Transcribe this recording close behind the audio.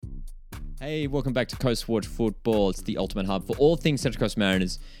Hey, welcome back to Coast Watch Football. It's the ultimate hub for all things Central Coast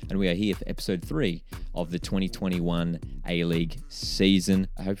Mariners, and we are here for episode 3 of the 2021 A-League season.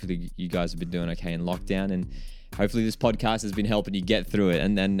 Hopefully you guys have been doing okay in lockdown, and hopefully this podcast has been helping you get through it.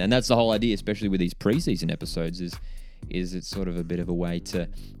 And that's the whole idea, especially with these preseason episodes, is it's sort of a bit of a way to,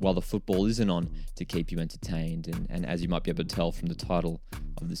 while the football isn't on, to keep you entertained. And as you might be able to tell from the title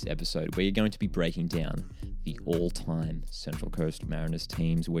of this episode, we're going to be breaking down the all-time Central Coast Mariners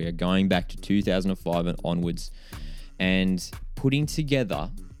teams. We are going back to 2005 and onwards and putting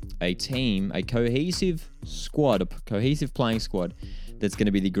together a team, a cohesive squad, a cohesive playing squad that's going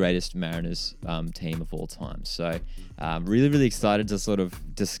to be the greatest Mariners team of all time. So really, really excited to sort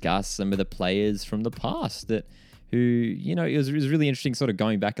of discuss some of the players from the past that who, you know, it was really interesting sort of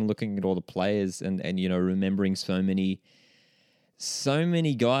going back and looking at all the players and you know, remembering so many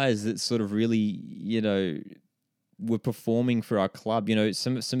guys that sort of really, you know, were performing for our club. You know,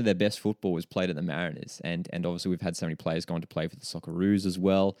 some of their best football was played at the Mariners, and obviously we've had so many players going to play for the Socceroos as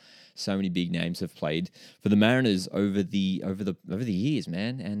well. So many big names have played for the Mariners over the years,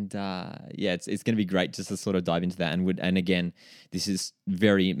 man. And yeah, it's going to be great just to sort of dive into that. And again, this is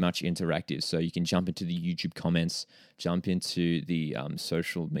very much interactive, so you can jump into the YouTube comments, jump into the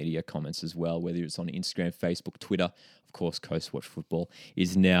social media comments as well, whether it's on Instagram, Facebook, Twitter. Of course, Coast Watch Football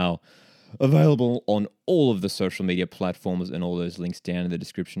is now available on all of the social media platforms, and all those links down in the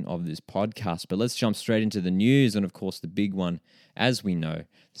description of this podcast. But let's jump straight into the news. And of course, the big one, as we know,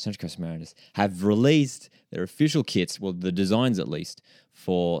 the Central Coast Mariners have released their official kits, well, the designs at least,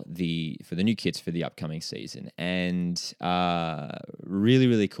 for the new kits for the upcoming season. And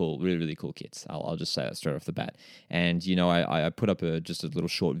really cool kits. I'll just say that straight off the bat. And, you know, I put up just a little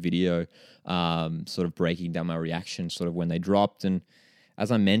short video sort of breaking down my reaction sort of when they dropped. And as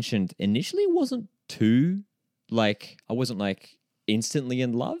I mentioned, initially it wasn't too, I wasn't instantly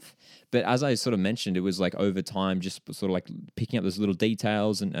in love. But as I sort of mentioned, it was like over time, just sort of like picking up those little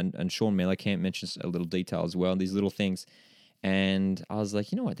details, and Sean Mellencamp mentions a little detail as well, these little things. And I was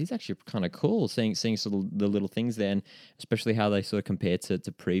like, you know what, these actually are kind of cool, seeing sort of the little things there, and especially how they sort of compare to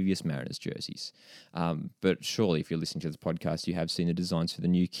previous Mariners jerseys. But surely, if you're listening to this podcast, you have seen the designs for the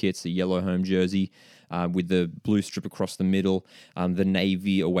new kits, the yellow home jersey with the blue strip across the middle, the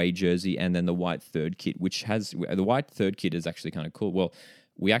navy away jersey, and then the white third kit, which has, the white third kit is actually kind of cool. Well,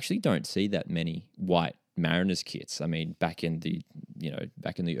 we actually don't see that many white Mariners kits. I mean, back in the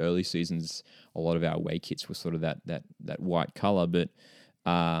early seasons, a lot of our away kits were sort of that white color, but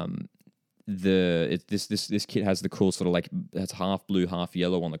this kit has the cool sort of like, it's half blue, half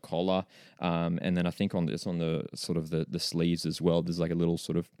yellow on the collar, and then I think on the sort of the sleeves as well, there's like a little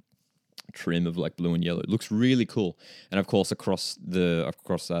sort of trim of like blue and yellow. It looks really cool. And of course across the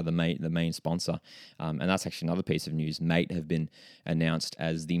main sponsor, and that's actually another piece of news, Mate have been announced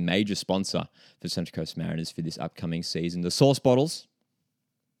as the major sponsor for Central Coast Mariners for this upcoming season. The sauce bottles,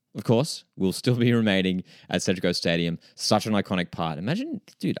 of course, will still be remaining at Central Coast Stadium. Such an iconic part. Imagine,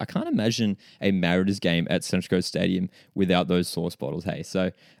 dude, I can't imagine a Mariners game at Central Coast Stadium without those sauce bottles, hey?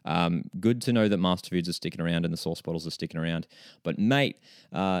 So good to know that Master Foods are sticking around and the sauce bottles are sticking around. But Mate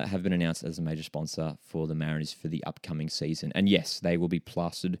have been announced as a major sponsor for the Mariners for the upcoming season. And yes, they will be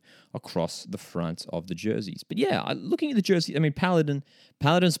plastered across the front of the jerseys. But yeah, looking at the jersey, I mean, Paladin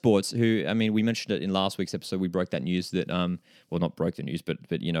Sports, who, I mean, we mentioned it in last week's episode. We broke that news that, well, not broke the news, but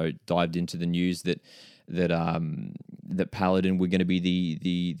you know, dived into the news that Paladin were going to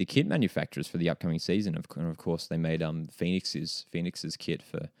be the kit manufacturers for the upcoming season. Of course, they made Phoenix's kit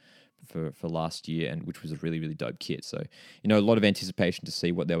for last year, and which was a really, really dope kit. So, you know, a lot of anticipation to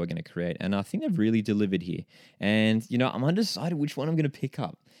see what they were going to create, and I think they've really delivered here. And you know, I'm undecided which one I'm going to pick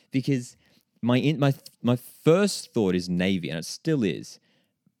up, because my first thought is navy, and it still is.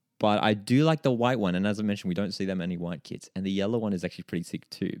 But I do like the white one, and as I mentioned, we don't see that many white kits. And the yellow one is actually pretty sick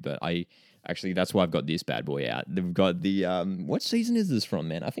too. But that's why I've got this bad boy out. They've got the what season is this from,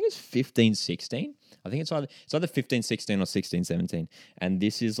 man? I think it's 15-16. I think it's either 15-16 or 16-17. And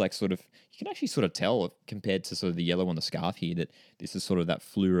this is like sort of, you can actually sort of tell compared to sort of the yellow on the scarf here that this is sort of that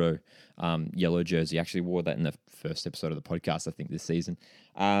fluoro yellow jersey. I actually wore that in the first episode of the podcast, I think, this season.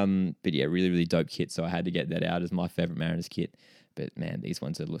 But yeah, really, really dope kit. So I had to get that out as my favorite Mariners kit. But man, these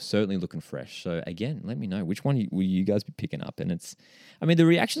ones are certainly looking fresh. So again, let me know which one will you guys be picking up. And the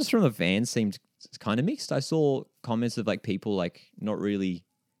reactions from the fans seemed kind of mixed. I saw comments of like people like not really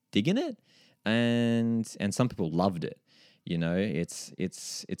digging it, and some people loved it. You know, it's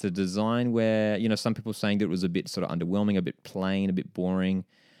a design where, you know, some people saying that it was a bit sort of underwhelming, a bit plain, a bit boring.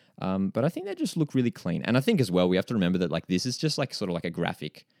 But I think they just look really clean. And I think as well, we have to remember that like this is just like sort of like a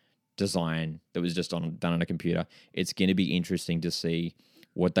graphic design that was just done on a computer. It's going to be interesting to see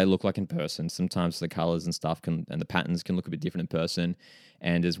what they look like in person. Sometimes the colors and stuff and the patterns can look a bit different in person.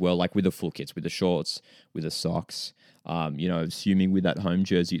 And as well, like with the full kits, with the shorts, with the socks, assuming with that home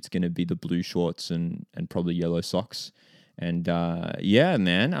jersey, it's going to be the blue shorts and probably yellow socks. And yeah,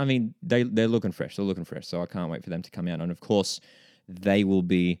 man, I mean, they're looking fresh. They're looking fresh. So I can't wait for them to come out. And of course, they will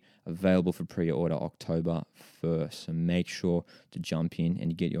be available for pre-order October 1st. So make sure to jump in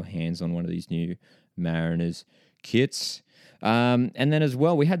and get your hands on one of these new Mariners kits. And then as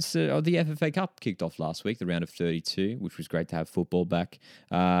well, we had the FFA Cup kicked off last week, the round of 32, which was great to have football back.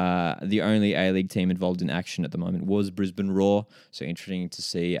 The only A-League team involved in action at the moment was Brisbane Roar. So interesting to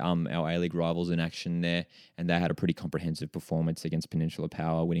see our A-League rivals in action there. And they had a pretty comprehensive performance against Peninsula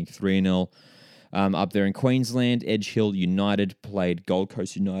Power, winning 3-0. Up there in Queensland, Edge Hill United played Gold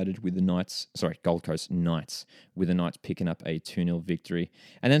Coast United with the Knights. Gold Coast Knights with the Knights picking up a 2-0 victory.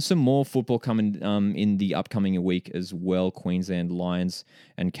 And then some more football coming in the upcoming week as well. Queensland Lions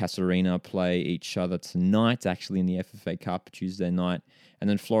and Casuarina play each other tonight, actually in the FFA Cup Tuesday night. And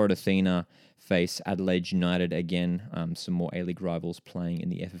then Florida Athena face Adelaide United again. Some more A-League rivals playing in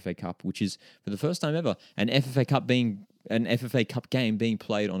the FFA Cup, which is for the first time ever an FFA Cup game being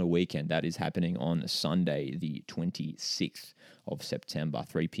played on a weekend. That is happening on Sunday, the 26th of September,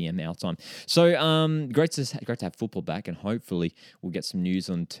 3 p.m. our time. So great to have football back, and hopefully we'll get some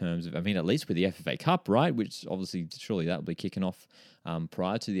news on terms of, at least with the FFA Cup, right? Which obviously, surely that will be kicking off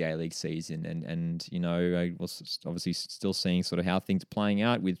prior to the A-League season, and I was obviously still seeing sort of how things are playing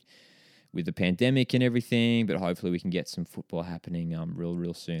out with the pandemic and everything, but hopefully we can get some football happening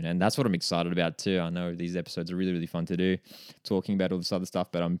real soon. And that's what I'm excited about too. I know these episodes are really, really fun to do, talking about all this other stuff,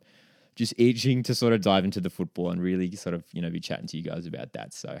 but I'm just itching to sort of dive into the football and really sort of, be chatting to you guys about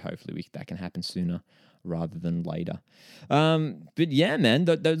that. So hopefully that can happen sooner rather than later. But yeah, man,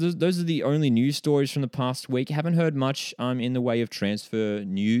 those are the only news stories from the past week. Haven't heard much in the way of transfer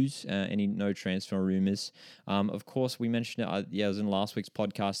news, no transfer rumors. Of course, we mentioned it, it was in last week's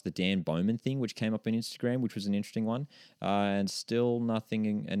podcast, the Dan Bowman thing, which came up on Instagram, which was an interesting one, and still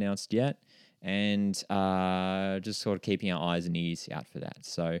nothing announced yet. And just sort of keeping our eyes and ears out for that.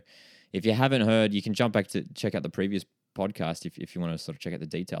 So if you haven't heard, you can jump back to check out the previous podcast if you want to sort of check out the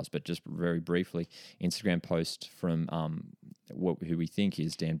details, but just very briefly, Instagram post from who we think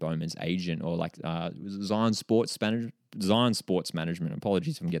is Dan Bowman's agent, or Zion Sports Management.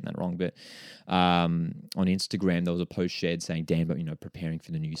 Apologies if I'm getting that wrong, but on Instagram there was a post shared saying Dan, preparing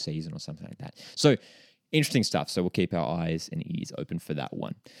for the new season or something like that. So interesting stuff. So we'll keep our eyes and ears open for that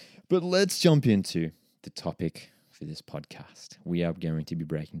one. But let's jump into the topic for this podcast. We are going to be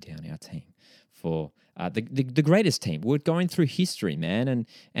breaking down our team for the greatest team. We're going through history, man,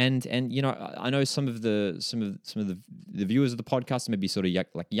 and I know some of the viewers of the podcast may be sort of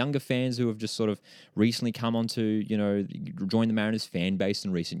like younger fans who have just sort of recently come on to join the Mariners fan base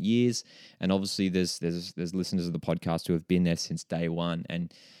in recent years, and obviously there's listeners of the podcast who have been there since day one.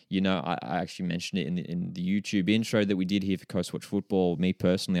 And I actually mentioned it in the YouTube intro that we did here for Coast Watch Football. Me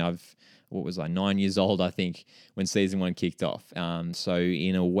personally, what was I, 9 years old, I think, when season 1 kicked off. So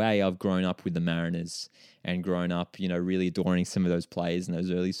in a way, I've grown up with the Mariners and grown up, really adoring some of those players in those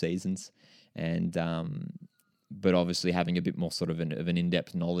early seasons. And but obviously having a bit more sort of an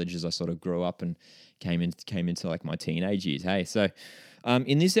in-depth knowledge as I sort of grew up and came into like my teenage years. Hey, so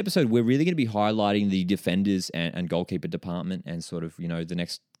in this episode, we're really going to be highlighting the defenders and goalkeeper department, and sort of, the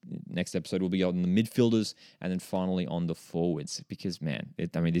next episode will be on the midfielders, and then finally on the forwards, because man,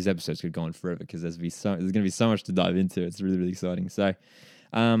 these episodes could go on forever because there's going to be so much to dive into. It's really, really exciting. So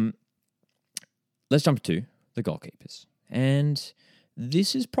let's jump to the goalkeepers. And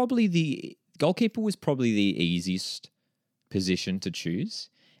this is probably the goalkeeper was probably the easiest position to choose.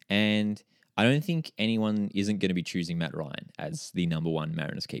 And I don't think anyone isn't going to be choosing Matt Ryan as the number one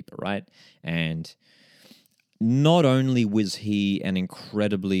Mariners keeper, right? And not only was he an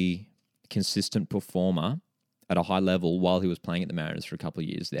incredibly consistent performer at a high level while he was playing at the Mariners for a couple of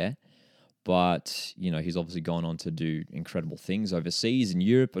years there, but he's obviously gone on to do incredible things overseas in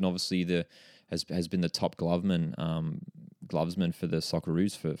Europe, and obviously has been the top glovesman for the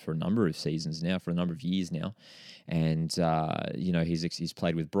Socceroos for a number of seasons now, for a number of years now. And he's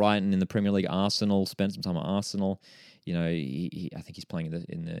played with Brighton in the Premier League, Arsenal, spent some time at Arsenal. I think he's playing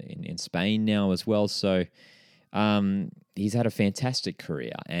in Spain now as well. So he's had a fantastic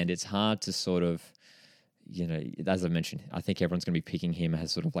career, and it's hard to sort of, as I mentioned, I think everyone's going to be picking him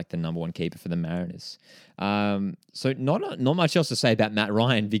as sort of like the number one keeper for the Mariners. So not much else to say about Matt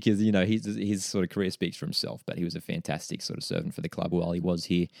Ryan, because his sort of career speaks for himself. But he was a fantastic sort of servant for the club while he was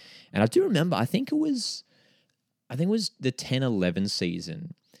here. And I do remember, I think it was the 10-11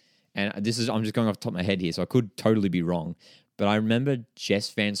 season. And I'm just going off the top of my head here, so I could totally be wrong. But I remember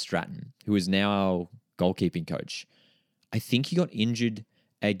Jess Van Stratton, who is now our goalkeeping coach. I think he got injured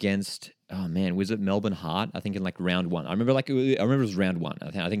against, oh man, was it Melbourne Heart? I think in like round one. I remember it was round one.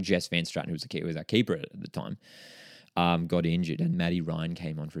 I think Jess Van Stratton, who was our keeper at the time, got injured, and Matty Ryan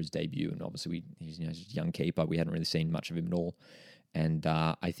came on for his debut. And obviously, he's just a young keeper. We hadn't really seen much of him at all. And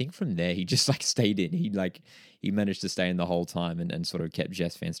I think from there, he just like stayed in. He managed to stay in the whole time and sort of kept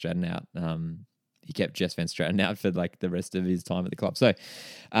Jess Van Stratton out. He kept Jess Van Stratton out for like the rest of his time at the club. So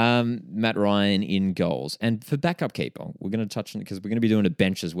Matt Ryan in goals. And for backup keeper, we're going to touch on it because we're going to be doing a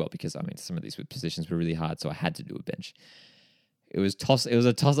bench as well, because I mean, some of these positions were really hard, so I had to do a bench. It was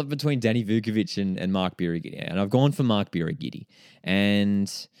a toss-up between Danny Vukovic and Mark Birigidi. And I've gone for Mark Birigidi.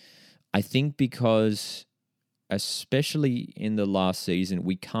 And I think because, especially in the last season,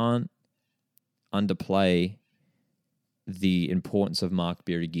 we can't underplay the importance of Mark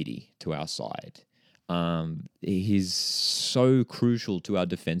Birigidi to our side. He's so crucial to our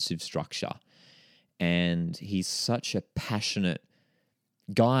defensive structure. And he's such a passionate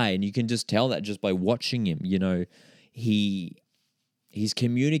guy. And you can just tell that just by watching him. You know, he's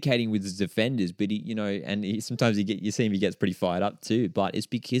communicating with his defenders, but sometimes you see him, he gets pretty fired up too. But it's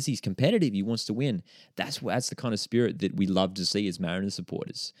because he's competitive. He wants to win. That's the kind of spirit that we love to see as Mariners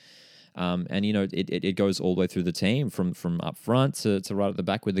supporters. And it goes all the way through the team, from up front to right at the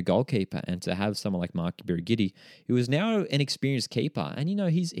back with the goalkeeper, and to have someone like Mark Birigidi, who is now an experienced keeper, and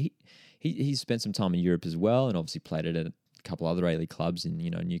he's spent some time in Europe as well, and obviously played at a couple other A-League clubs in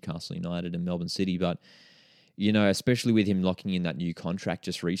Newcastle United and Melbourne City, but. Especially with him locking in that new contract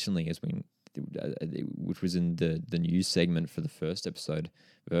just recently, which was in the news segment for the first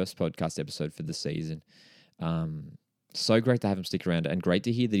podcast episode for the season. So great to have him stick around, and great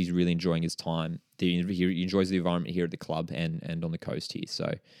to hear that he's really enjoying his time. He enjoys the environment here at the club and on the coast here.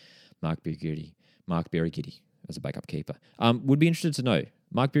 So Mark Birigidi as a backup keeper. Would be interested to know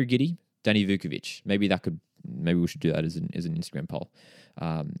Mark Birigidi, Danny Vukovic. Maybe we should do that as an Instagram poll.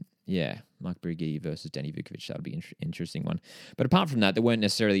 Mark Birigidi versus Danny Vukovic. That would be an interesting one. But apart from that, there weren't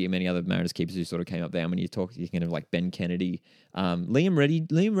necessarily many other Mariners keepers who sort of came up there. When you're thinking of like Ben Kennedy, Liam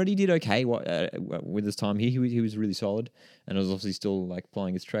Reddy did okay with his time here. He was really solid, and was obviously still like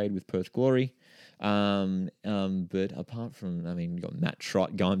plying his trade with Perth Glory. But apart from, you got Matt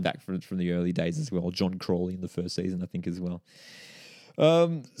Trott going back from the early days as well. John Crawley in the first season, I think, as well.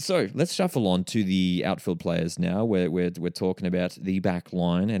 So let's shuffle on to the outfield players now. We're talking about the back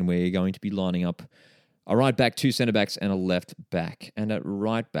line, and we're going to be lining up a right back, two centre backs, and a left back. And at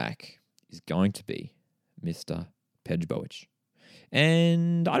right back is going to be Mr. Pedj Bojic.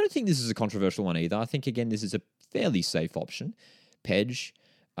 And I don't think this is a controversial one either. I think, again, this is a fairly safe option. Pedj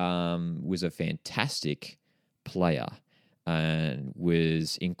was a fantastic player and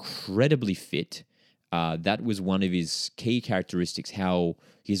was incredibly fit. That was one of his key characteristics, how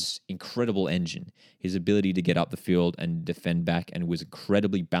his incredible engine, his ability to get up the field and defend back, and was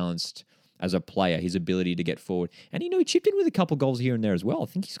incredibly balanced as a player, his ability to get forward. And, he chipped in with a couple goals here and there as well. I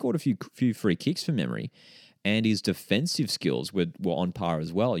think he scored a few free kicks from memory. And his defensive skills were on par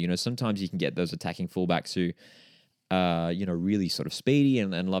as well. Sometimes you can get those attacking fullbacks who, really sort of speedy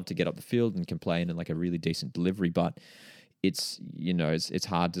and love to get up the field and can play in like a really decent delivery, but it's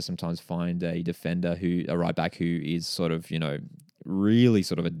hard to sometimes find a right back who is sort of, really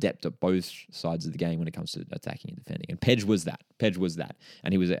sort of adept at both sides of the game when it comes to attacking and defending. And Pedj was that.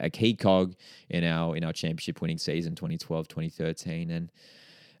 And he was a key cog in our championship winning season, 2012, 2013. And,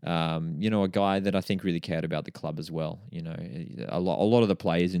 a guy that I think really cared about the club as well. A lot of the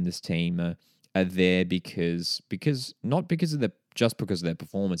players in this team are there because not because of their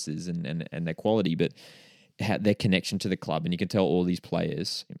performances and their quality, but their connection to the club. And you can tell all these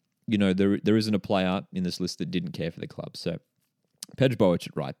players, there isn't a player in this list that didn't care for the club. So Pedj Bojic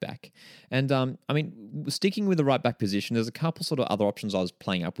at right back. And sticking with the right back position, there's a couple sort of other options I was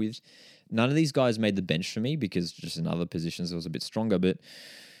playing up with. None of these guys made the bench for me because just in other positions it was a bit stronger. But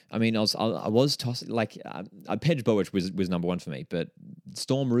I was tossing, like Pedj Bojic was number one for me, but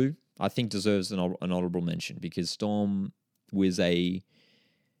Storm Roux I think deserves an honorable mention because Storm was a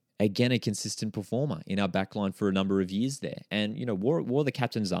consistent performer in our backline for a number of years there, and wore the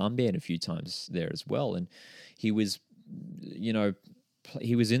captain's armband a few times there as well. And he was,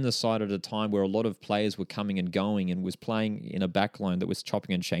 he was in the side at a time where a lot of players were coming and going, and was playing in a backline that was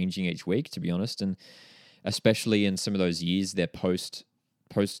chopping and changing each week, to be honest. And especially in some of those years there post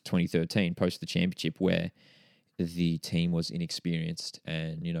 2013, post the championship, where the team was inexperienced,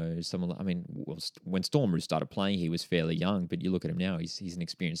 and when Storm Roux started playing, he was fairly young, but you look at him now, he's an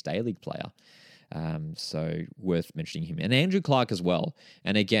experienced A-League player. So worth mentioning him. And Andrew Clark as well.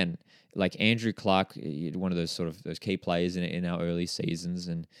 And again, like Andrew Clark, one of those key players in our early seasons,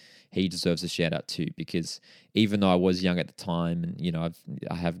 and he deserves a shout out too, because even though I was young at the time, and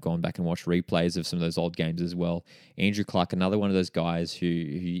I have gone back and watched replays of some of those old games as well. Andrew Clark, another one of those guys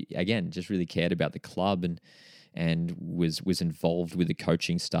who again just really cared about the club and was involved with the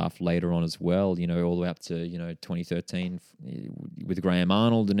coaching staff later on as well, all the way up to 2013 with Graham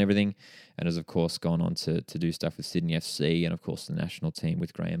Arnold and everything, and has of course gone on to do stuff with Sydney FC and of course the national team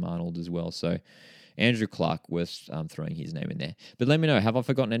with Graham Arnold as well. So Andrew Clark, worth throwing his name in there. But let me know, have I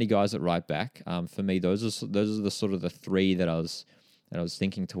forgotten any guys at right back? For me, those are the sort of the three that I was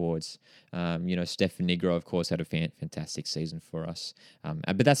thinking towards. Stefan Negro, of course, had a fantastic season for us.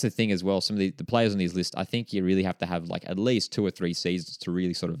 But that's the thing as well. Some of the players on these lists, I think you really have to have like at least 2 or 3 seasons to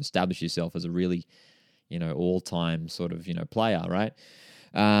really sort of establish yourself as a really, all-time sort of, player, right?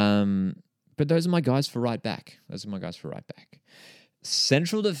 But those are my guys for right back.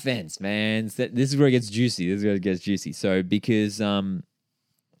 Central defense, man. This is where it gets juicy. So because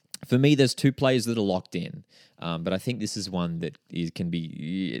for me, there's 2 players that are locked in. But I think this is one that can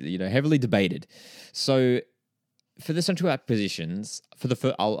be, heavily debated. So for the central back positions,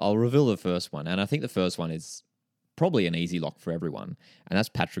 I'll reveal the first one, and I think the first one is probably an easy lock for everyone, and that's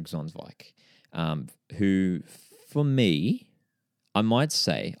Patrick Zonswijk, who, for me, I'm just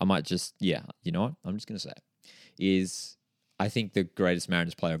going to say it, is I think the greatest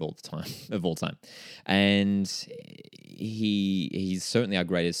Mariners player of all time, and he's certainly our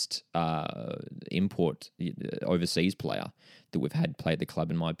greatest import overseas player that we've had play at the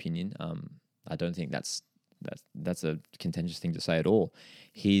club, in my opinion. I don't think that's a contentious thing to say at all.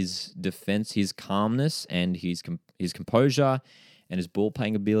 His defense, his calmness, and his composure, and his ball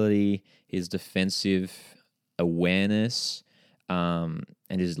playing ability, his defensive awareness, and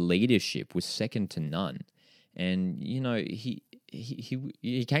his leadership was second to none. And he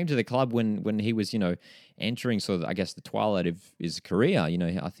came to the club when he was entering sort of, I guess, the twilight of his career. I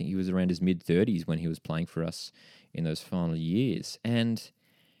think he was around his mid-30s when he was playing for us in those final years. And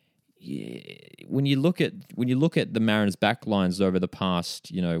when you look at the Mariners backlines over the past,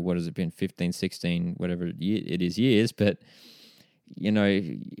 what has it been, 15, 16, whatever it is years, but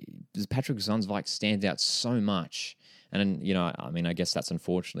Patrick Zonswijk stands out so much. And, I guess that's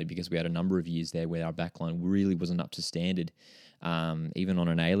unfortunately because we had a number of years there where our backline really wasn't up to standard, even on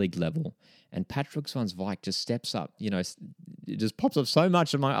an A-League level. And Patrick Zonswijk just steps up, it just pops up so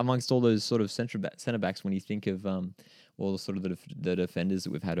much amongst all those sort of centre backs when you think of all the sort of the defenders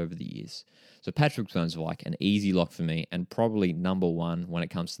that we've had over the years. So Patrick Zonswijk, an easy lock for me, and probably number one when it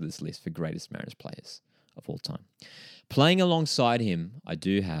comes to this list for greatest Mariners players of all time. Playing alongside him, I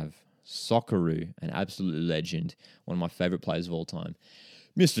do have Socceroo, an absolute legend, one of my favourite players of all time,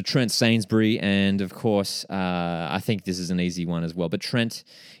 Mr. Trent Sainsbury. And of course, I think this is an easy one as well. But Trent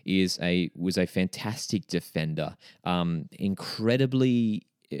was a fantastic defender. Incredibly,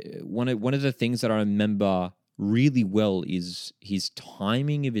 one of the things that I remember really well is his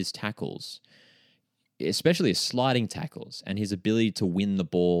timing of his tackles, especially his sliding tackles, and his ability to win the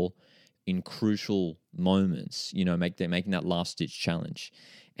ball in crucial moments. Making that last ditch challenge.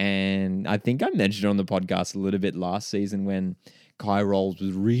 And I think I mentioned on the podcast a little bit last season when Kai Rolls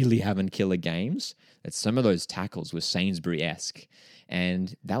was really having killer games, that some of those tackles were Sainsbury-esque.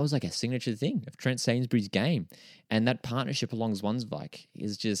 And that was like a signature thing of Trent Sainsbury's game. And that partnership along Zonswijk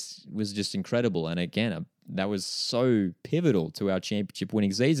was just incredible. And again, that was so pivotal to our championship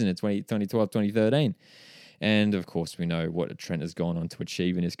winning season in 2012, 2013. And of course, we know what Trent has gone on to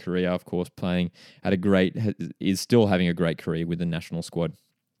achieve in his career. Of course, is still having a great career with the national squad.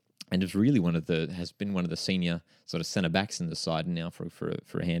 And has been one of the senior sort of centre backs in the side now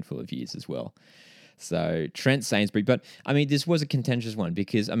for a handful of years as well. So Trent Sainsbury, but this was a contentious one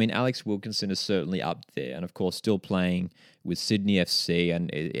because Alex Wilkinson is certainly up there, and of course still playing with Sydney FC, and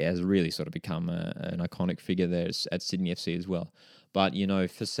it has really sort of become an iconic figure there at Sydney FC as well. But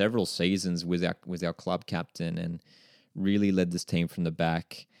for several seasons was our club captain and really led this team from the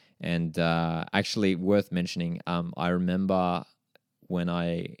back. And actually worth mentioning, I remember when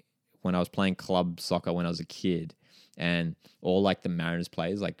I was playing club soccer when I was a kid, and all like the Mariners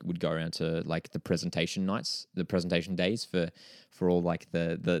players would go around to like the presentation days for all like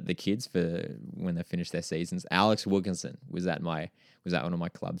the kids for when they finished their seasons. Alex Wilkinson was at one of my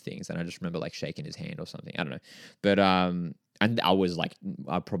club things, and I just remember like shaking his hand or something. I don't know, but and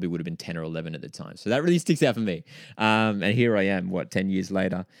I probably would have been 10 or 11 at the time. So that really sticks out for me. And here I am, 10 years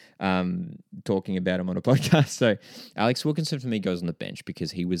later, talking about him on a podcast. So Alex Wilkinson for me goes on the bench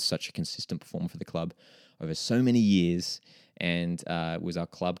because he was such a consistent performer for the club over so many years. and was our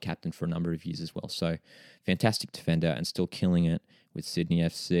club captain for a number of years as well. So fantastic defender and still killing it with Sydney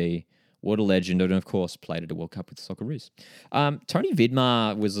FC. What a legend, and of course played at a World Cup with the Socceroos. Tony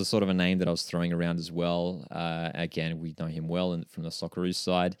Vidmar was a sort of a name that I was throwing around as well. Again, we know him well from the Socceroos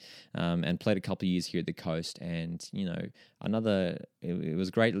side, and played a couple of years here at the Coast. And, it was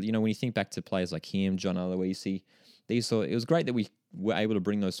great. When you think back to players like him, John Aloisi, it was great that we were able to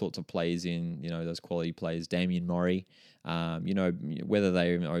bring those sorts of players in, those quality players, Damien Murray, whether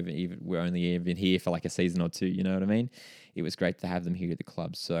they were only even here for like a season or two, you know what I mean? It was great to have them here at the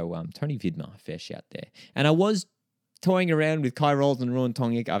club. So Tony Vidmar, fair shout there. And I was toying around with Kai Rolls and Ruan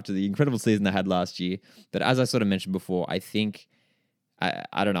Tongic after the incredible season they had last year. But as I sort of mentioned before, I think,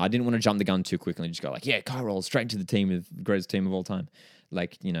 I don't know, I didn't want to jump the gun too quickly and just go like, yeah, Kai Rolls straight into the team of the greatest team of all time.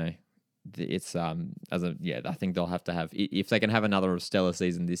 Like, it's I think they'll have to have, if they can have another stellar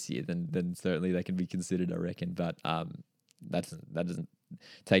season this year, then certainly they can be considered, I reckon. But that doesn't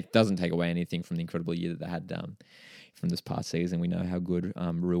take away anything from the incredible year that they had from this past season. We know how good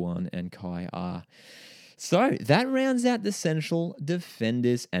Ruan and Kai are. So that rounds out the central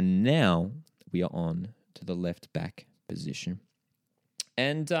defenders, and now we are on to the left back position.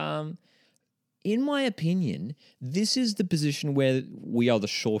 And in my opinion, this is the position where we are the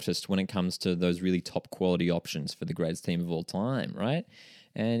shortest when it comes to those really top quality options for the greatest team of all time, right?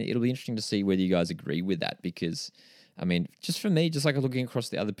 And it'll be interesting to see whether you guys agree with that, because, I mean, just for me, just like looking across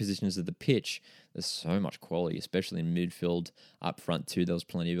the other positions of the pitch, there's so much quality, especially in midfield, up front too. There was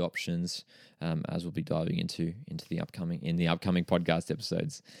plenty of options, as we'll be diving into the upcoming podcast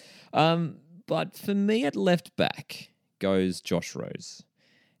episodes. But for me, at left back goes Josh Rose.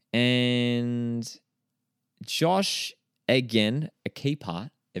 And Josh, again, a key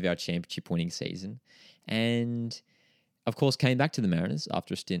part of our championship winning season. And, of course, came back to the Mariners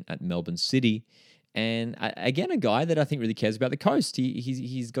after a stint at Melbourne City. And, again, a guy that I think really cares about the Coast.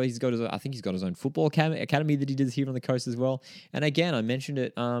 He's got his own football academy that he does here on the Coast as well. And, again, I mentioned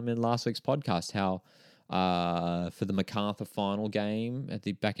it in last week's podcast, how for the MacArthur final game at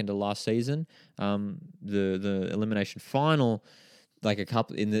the back end of last season, the elimination final, like a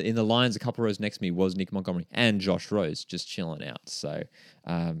couple in the lines, a couple rows next to me was Nick Montgomery and Josh Rose just chilling out. So,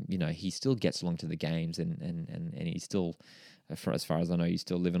 he still gets along to the games, and he's still, as far as I know, he's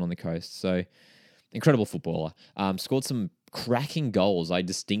still living on the Coast. So, incredible footballer. Scored some cracking goals. I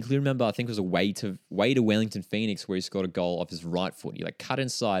distinctly remember, I think it was away to Wellington Phoenix, where he scored a goal off his right foot. He cut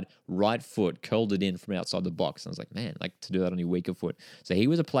inside, right foot, curled it in from outside the box. And I was like, man, to do that on your weaker foot. So he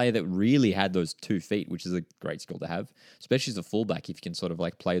was a player that really had those 2 feet, which is a great skill to have, especially as a fullback. If you can sort of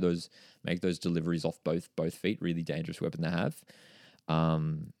make those deliveries off both feet, really dangerous weapon to have.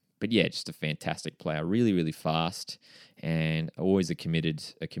 But yeah, just a fantastic player, really, really fast, and always a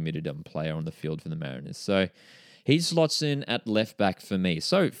committed player on the field for the Mariners. So he slots in at left back for me.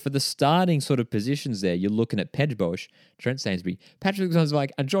 So for the starting sort of positions there, you're looking at Pedge Bosch, Trent Sainsbury, Patrick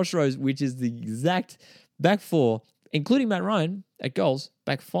Zonzweig, and Josh Rose, which is the exact back 4, including Matt Ryan at goals,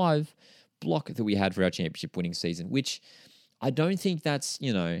 back 5 block that we had for our championship winning season, which I don't think that's,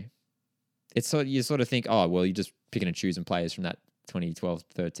 it's sort of, you sort of think, oh, well, you're just picking and choosing players from that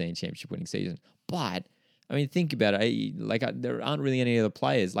 2012-13 championship winning season. But I mean, think about it. There aren't really any other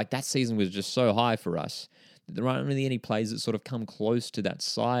players. That season was just so high for us. There aren't really any players that sort of come close to that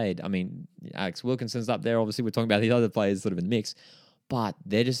side. I mean, Alex Wilkinson's up there. Obviously, we're talking about these other players sort of in the mix, but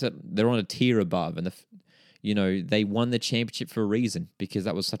they're on a tier above, and they won the championship for a reason, because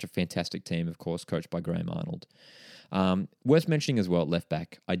that was such a fantastic team, of course, coached by Graham Arnold. Worth mentioning as well at left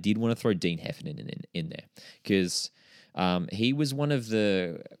back, I did want to throw Dean Heffernan in there, because he was one of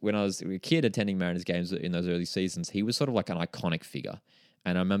when I was a kid attending Mariners games in those early seasons, he was sort of like an iconic figure.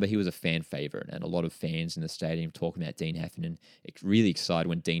 And I remember he was a fan favorite, and a lot of fans in the stadium talking about Dean Heffernan. Really excited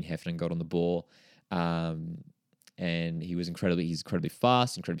when Dean Heffernan got on the ball. And he's incredibly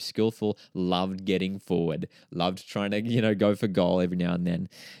fast, incredibly skillful, loved getting forward, loved trying to, go for goal every now and then.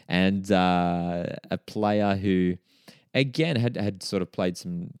 And a player who, again, had sort of played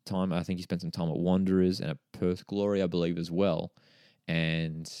some time. I think he spent some time at Wanderers and at Perth Glory, I believe, as well.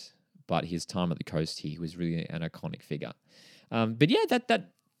 But his time at the Coast, he was really an iconic figure. But yeah,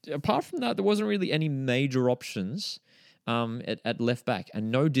 that apart from that, there wasn't really any major options at left back.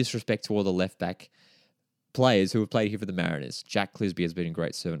 And no disrespect to all the left back players who have played here for the Mariners. Jack Clisby has been a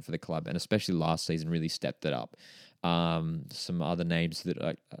great servant for the club, and especially last season really stepped it up. Some other names that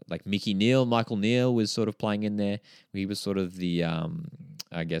like Michael Neal was sort of playing in there. He was sort of the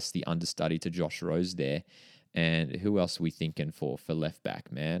understudy to Josh Rose there. And who else are we thinking for left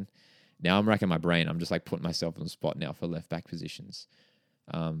back, man? Now I'm racking my brain. I'm just putting myself on the spot now for left back positions.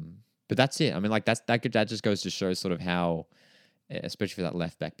 But But that's it. I mean, like that just goes to show sort of how, especially for that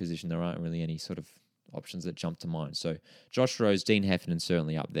left back position, there aren't really any sort of options that jump to mind. So Josh Rose, Dean Heffernan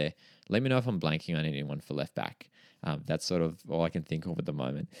certainly up there. Let me know if I'm blanking on anyone for left back. That's sort of all I can think of at the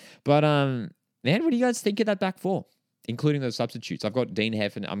moment. But man, what do you guys think of that back four, including those substitutes? I've got Dean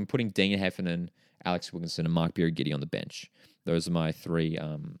Heffernan. I'm putting Dean Heffernan, Alex Wilkinson, and Mark Birighitti on the bench. Those are my three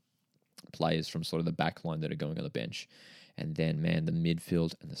players from sort of the back line that are going on the bench. And then, man, the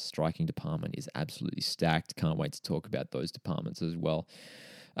midfield and the striking department is absolutely stacked. Can't wait to talk about those departments as well.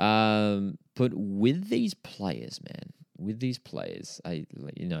 But with these players,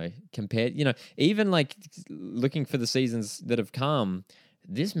 compared, even like looking for the seasons that have come,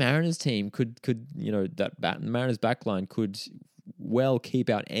 this Mariners team could Mariners backline could well keep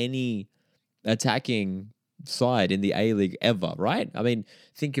out any attacking side in the A-League ever, right? I mean,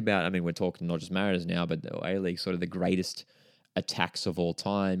 we're talking not just Mariners now, but the A-League, sort of the greatest attacks of all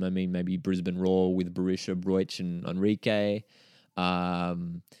time. I mean, maybe Brisbane Roar with Berisha, Broich, and Enrique.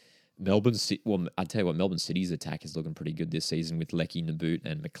 Melbourne City. Well, I tell you what, Melbourne City's attack is looking pretty good this season with Lecky, Naboot,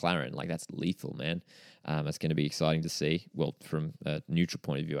 and McLaren. Like, that's lethal, man. That's going to be exciting to see. Well, from a neutral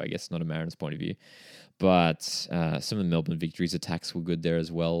point of view, I guess, not a Mariners point of view. But some of the Melbourne Victories attacks were good there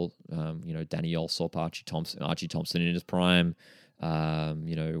as well. Danny Alsop, Archie Thompson in his prime.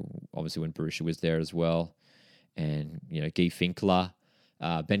 Obviously when Berisha was there as well, and Guy Finkler.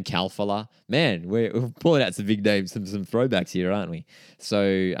 Ben Kalfala. Man, we're pulling out some big names, some throwbacks here, aren't we?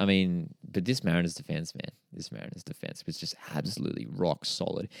 So, I mean, but this Mariners defense was just absolutely rock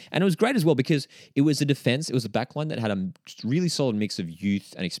solid. And it was great as well because it was a backline that had a really solid mix of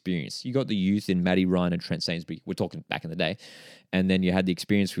youth and experience. You got the youth in Matty Ryan and Trent Sainsbury. We're talking back in the day. And then you had the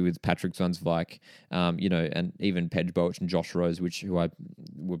experience with Patrick Zwansvijk, and even Pedro Boich and Josh Rose, who I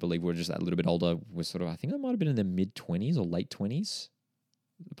would believe were just a little bit older, was sort of, I think I might have been in their mid-20s or late 20s.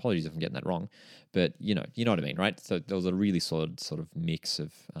 Apologies if I'm getting that wrong, but you know what I mean, right? So there was a really solid sort of mix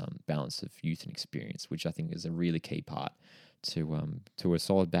of balance of youth and experience, which I think is a really key part to a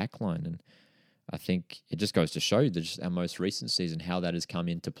solid backline. And I think it just goes to show that just our most recent season how that has come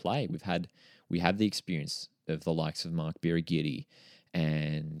into play. We have the experience of the likes of Mark Birighitti,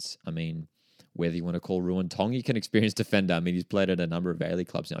 and I mean, whether you want to call Ruan Tongi an experienced defender, I mean, he's played at a number of A-League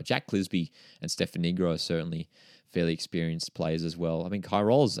clubs now. Jack Clisby and Stefan Negro are certainly fairly experienced players as well. I mean, Kai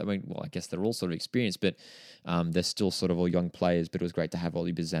Rolls, I guess they're all sort of experienced, but they're still sort of all young players. But it was great to have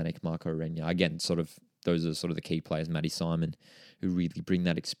Oli Bozanic, Marco Renya. Again, those are sort of the key players, Matty Simon, who really bring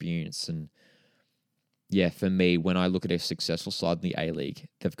that experience. And yeah, for me, when I look at a successful side in the A-League,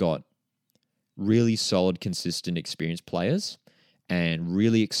 they've got really solid, consistent, experienced players and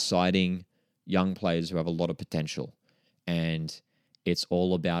really exciting young players who have a lot of potential. And it's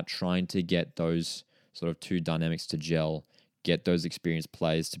all about trying to get those sort of two dynamics to gel, get those experienced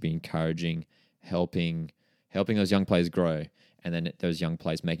players to be encouraging, helping those young players grow, and then those young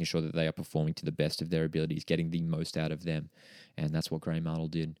players making sure that they are performing to the best of their abilities, getting the most out of them. And that's what Graham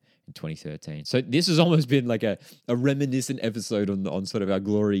Arnold did in 2013. So this has almost been like a reminiscent episode on sort of our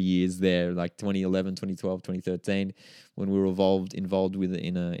glory years there, like 2011, 2012, 2013, when we were involved with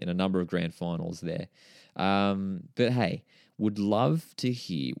in a number of grand finals there. But hey, would love to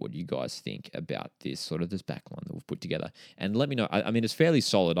hear what you guys think about this backline that we've put together. And let me know. I mean, it's fairly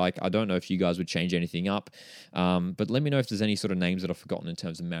solid. I don't know if you guys would change anything up, but let me know if there's any sort of names that I've forgotten in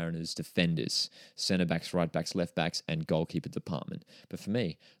terms of Mariners defenders, centre backs, right backs, left backs, and goalkeeper department. But for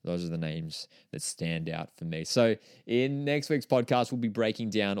me, those are the names that stand out for me. So in next week's podcast, we'll be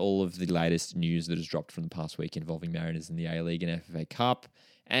breaking down all of the latest news that has dropped from the past week involving Mariners in the A-League and FFA Cup,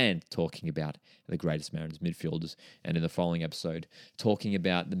 and talking about the greatest Mariners midfielders. And in the following episode, talking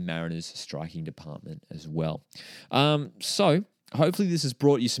about the Mariners striking department as well. So hopefully this has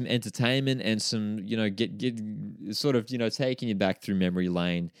brought you some entertainment and some, taking you back through memory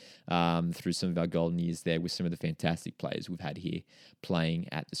lane, through some of our golden years there with some of the fantastic players we've had here playing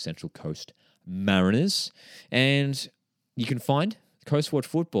at the Central Coast Mariners. And you can find Coast Watch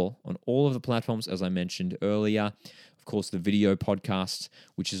Football on all of the platforms, as I mentioned earlier. Of course, the video podcast,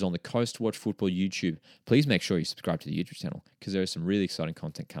 which is on the Coast Watch Football YouTube. Please make sure you subscribe to the YouTube channel because there is some really exciting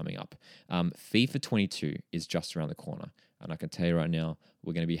content coming up. FIFA 22 is just around the corner. And I can tell you right now,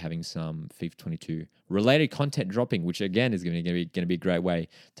 we're going to be having some FIFA 22 related content dropping, which again is going to be a great way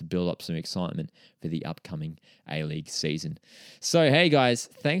to build up some excitement for the upcoming A-League season. So, hey guys,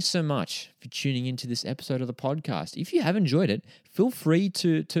 thanks so much for tuning into this episode of the podcast. If you have enjoyed it, feel free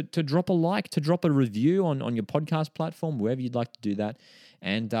to drop a like, to drop a review on your podcast platform, wherever you'd like to do that.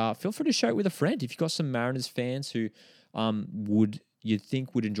 And feel free to share it with a friend if you've got some Mariners fans who would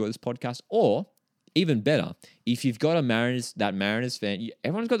enjoy this podcast, or even better, if you've got that Mariners fan,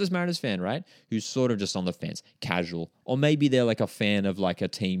 everyone's got this Mariners fan, right? Who's sort of just on the fence, casual, or maybe they're like a fan of like a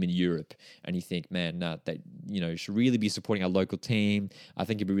team in Europe, and you think, man, nah, that should really be supporting our local team. I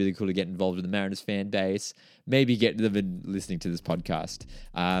think it'd be really cool to get involved with the Mariners fan base. Maybe get them in listening to this podcast,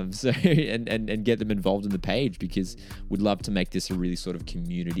 so and get them involved in the page, because we'd love to make this a really sort of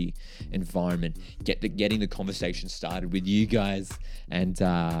community environment. Getting the conversation started with you guys, and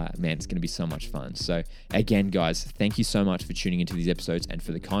man, it's going to be so much fun. So again, guys, thank you so much for tuning into these episodes and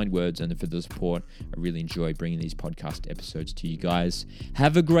for the kind words and for the support. I really enjoy bringing these podcast episodes to you guys.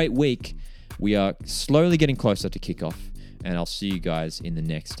 Have a great week. We are slowly getting closer to kickoff, and I'll see you guys in the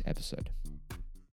next episode.